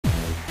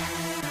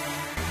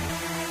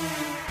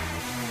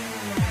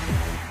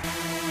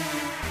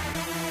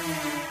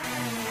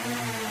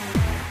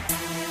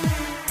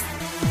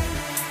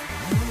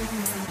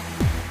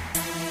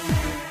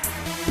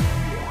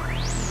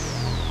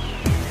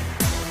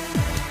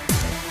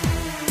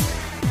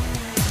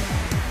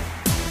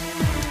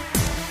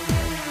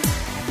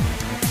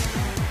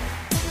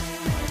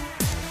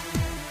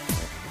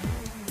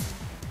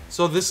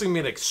So this is going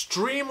to be an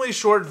extremely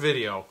short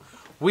video.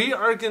 We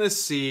are going to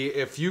see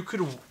if you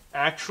could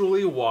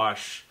actually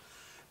wash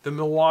the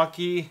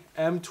Milwaukee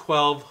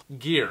M12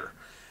 gear.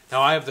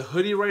 Now I have the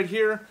hoodie right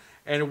here,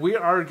 and we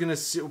are going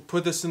to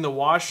put this in the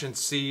wash and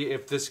see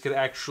if this could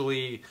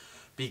actually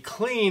be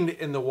cleaned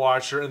in the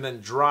washer and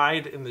then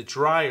dried in the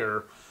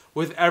dryer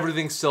with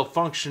everything still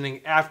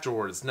functioning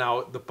afterwards.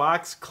 Now the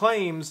box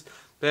claims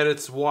that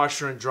it's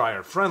washer and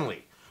dryer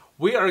friendly.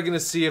 We are going to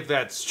see if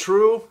that's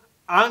true.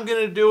 I'm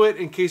going to do it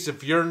in case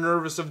if you're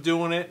nervous of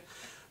doing it,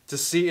 to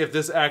see if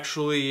this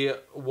actually,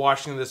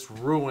 washing this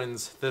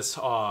ruins this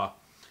the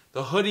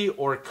hoodie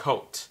or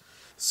coat.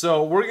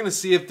 So we're going to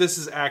see if this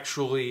is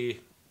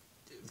actually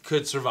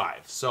could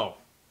survive. So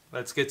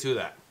let's get to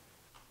that.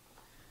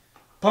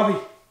 Puppy.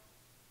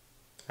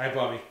 Hi,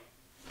 Puppy.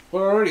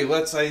 Well, alrighty,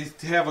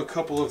 I have a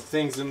couple of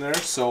things in there.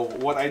 So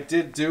what I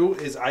did do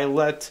is I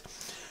let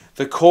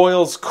the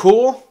coils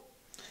cool.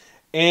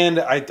 And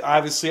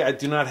obviously I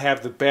do not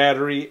have the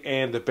battery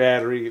and the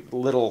battery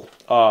little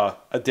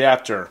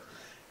adapter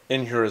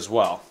in here as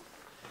well.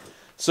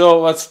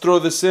 So let's throw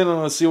this in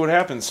and let's see what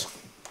happens.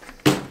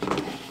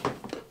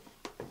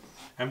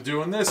 I'm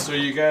doing this so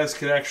you guys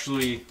could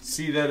actually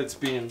see that it's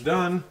being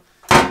done.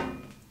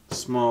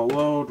 Small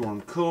load, one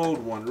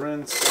cold, one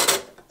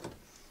rinse.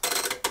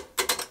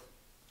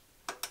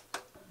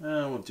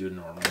 We'll do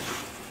normal.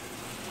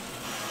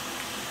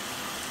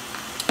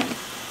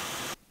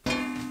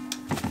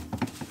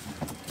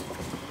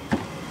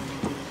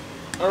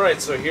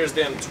 Alright, so here's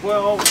the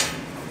M12.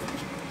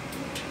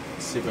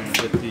 Let's see if I can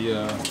get the,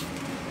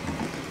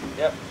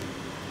 yep,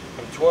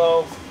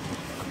 M12.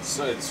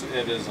 So it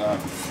is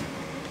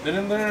been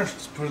in there.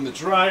 Let's put it in the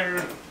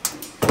dryer.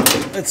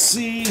 Let's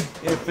see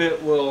if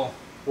it will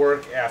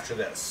work after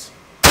this.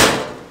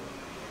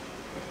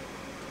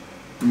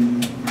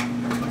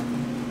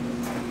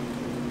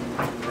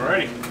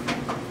 Alrighty.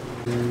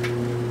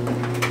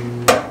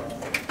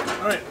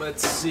 Alright,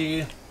 let's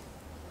see.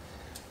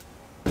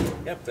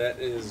 Yep, that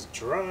is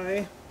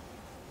dry.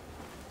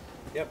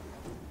 Yep,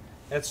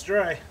 that's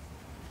dry.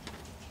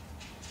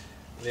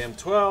 The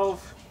M12.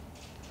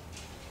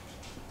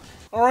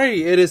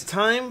 Alrighty, it is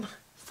time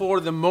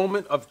for the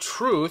moment of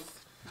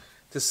truth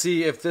to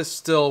see if this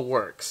still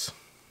works.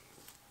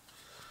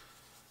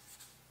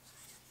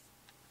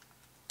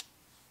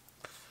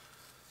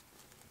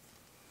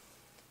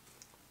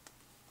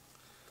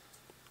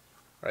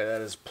 Alright,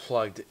 that is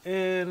plugged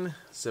in.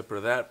 Zipper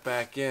that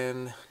back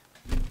in.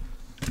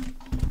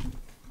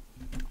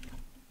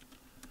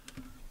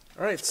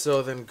 Alright,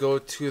 so then go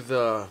to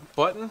the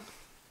button.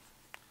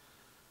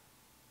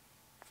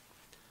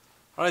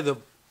 Alright,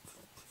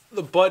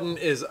 the button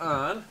is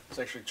on. Let's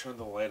actually turn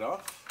the light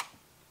off.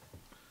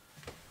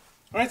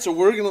 Alright, so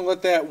we're going to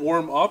let that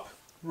warm up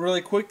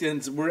really quick,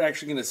 and we're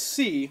actually going to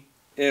see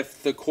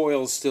if the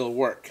coils still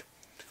work.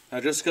 Now,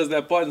 just because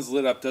that button's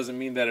lit up doesn't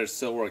mean that it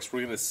still works.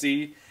 We're going to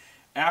see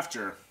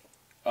after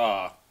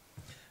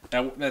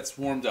that's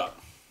warmed up.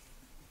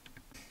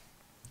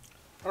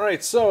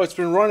 Alright, so it's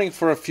been running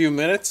for a few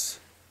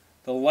minutes.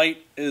 The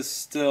light is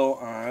still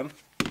on.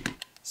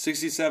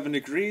 67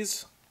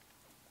 degrees.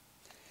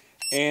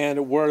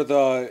 And where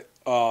the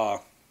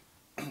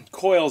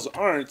coils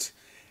aren't,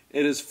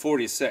 it is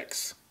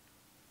 46.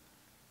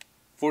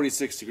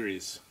 46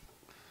 degrees.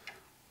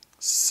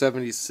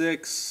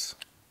 76.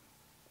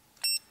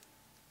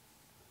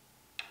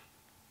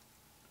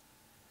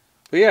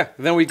 But yeah,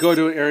 then we go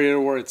to an area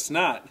where it's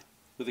not,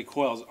 where the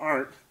coils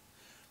aren't,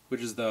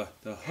 which is the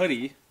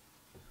hoodie.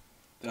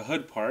 The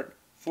hood part,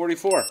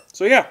 44.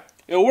 So yeah,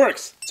 it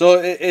works. So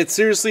it's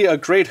seriously a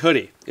great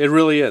hoodie. It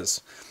really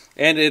is.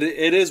 And it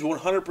is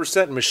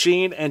 100%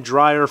 machine and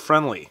dryer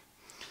friendly.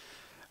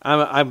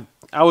 I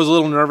was a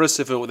little nervous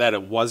that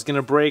it was going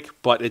to break,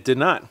 but it did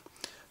not.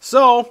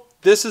 So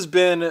this has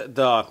been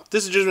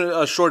this is just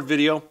a short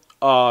video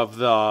of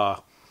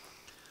the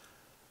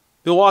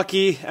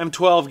Milwaukee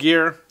M12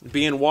 gear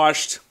being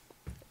washed,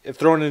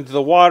 thrown into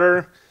the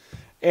water,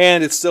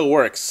 and it still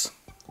works.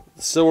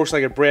 Still works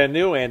like a brand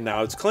new, and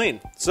now it's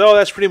clean. So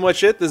that's pretty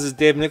much it. This is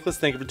Dave Nicholas.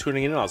 Thank you for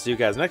tuning in, and I'll see you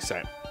guys next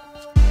time.